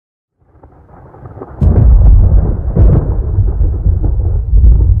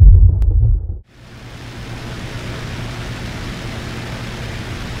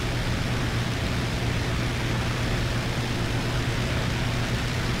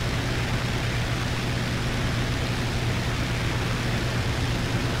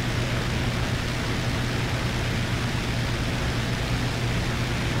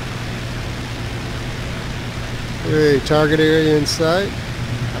Okay, target area in sight.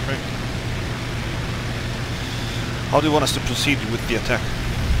 Okay. How do you want us to proceed with the attack?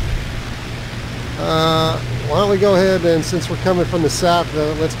 Why don't we go ahead and, since we're coming from the south,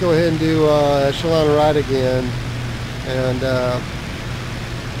 let's go ahead and do echelon right again, and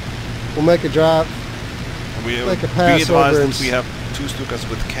we'll make a drop. Make a pass over. We have 2 Stukas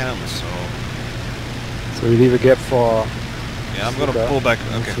with cannons, so we leave a gap for. Yeah, I'm gonna pull back.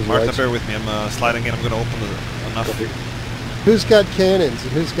 Okay, Martha, right. Bear with me. I'm sliding in. I'm gonna open enough. Copy. Who's got cannons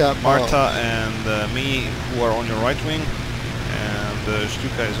and who's got bombs? Martha and me, who are on your right wing, and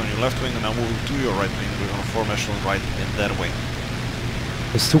Stuka is on your left wing, and I'm moving to your right wing. We're gonna form echelon right in that way.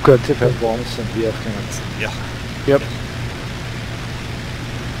 The Stuka tip have bombs and we have cannons. Yeah. Yep.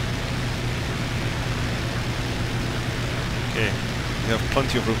 Okay, we have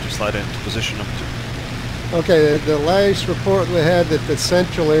plenty of room to slide into position up to. Okay, the last report we had that the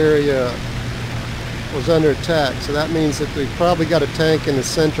central area was under attack, so that means that we've probably got a tank in the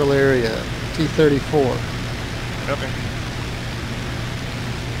central area, T-34. Okay.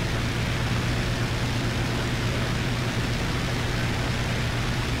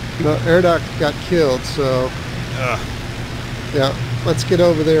 No, Air Doc got killed, so yeah, let's get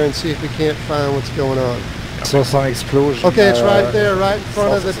over there and see if we can't find what's going on. So some explosion. Okay, it's right there, right in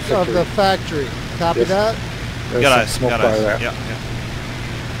front of the factory. Copy that? There's got some smoke by there. Yeah.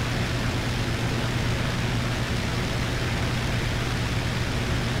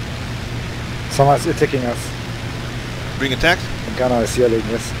 Someone's attacking us. Being attacked? The gunner is yelling,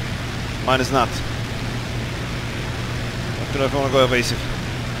 yes. Mine is not. I don't know if I want to go evasive.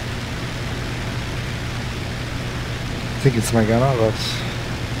 I think it's my gunner, but...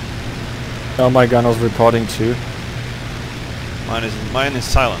 No, my gunner's reporting too. Mine is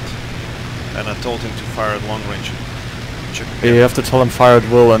silent. And I told him to fire at long range. Check Yeah, you have to tell him fire at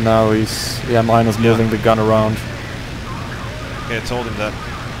will, and now he's... Yeah, mine is moving the gun around. Okay, I told him that.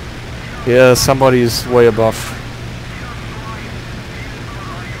 Yeah, somebody's way above.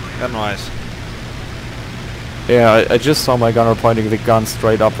 Gun wise. Yeah, I just saw my gunner pointing the gun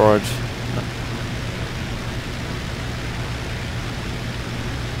straight upward.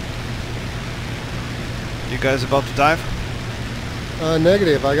 You guys about to dive?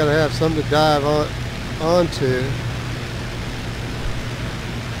 Negative. I gotta have something to dive onto.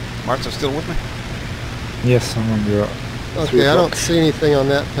 Martha still with me? Yes, I'm on your... Okay, I don't see anything on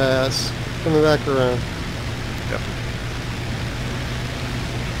that pass. Coming back around. Yep.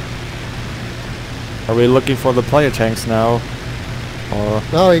 Are we looking for the player tanks now? Or...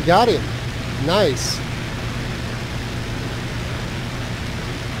 No, he got him. Nice.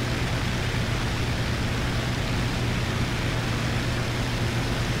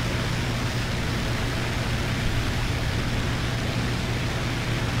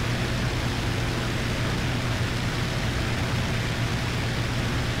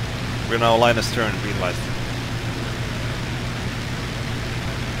 We're now line astern, green light.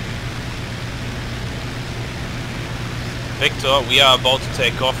 Victor, we are about to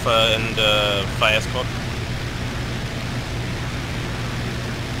take off in the fire escort.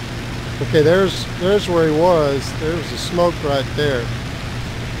 Okay, there's where he was. There's a smoke right there.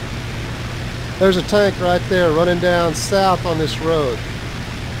 There's a tank right there running down south on this road.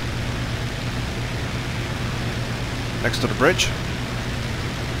 Next to the bridge?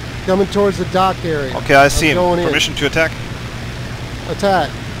 Coming towards the dock area. Okay, I see him. Going Permission to attack? Attack.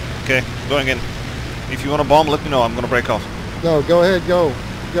 Okay, going in. If you want to bomb, let me know. I'm gonna break off. No, go ahead, go.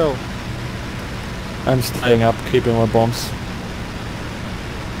 Go. I'm staying up, keeping my bombs.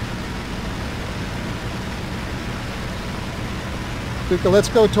 Luca, let's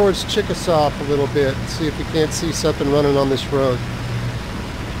go towards Chickasaw a little bit and see if we can't see something running on this road.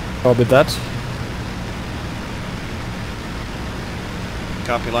 Copy that.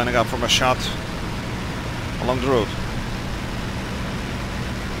 Copy, lining up for my shot along the road.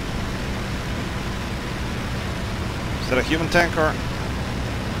 Is that a human tank or?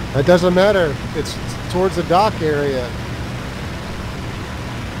 It doesn't matter. It's towards the dock area.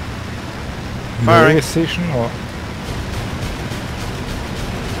 Firing. Station or?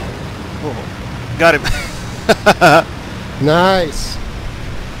 Oh, got him. Nice.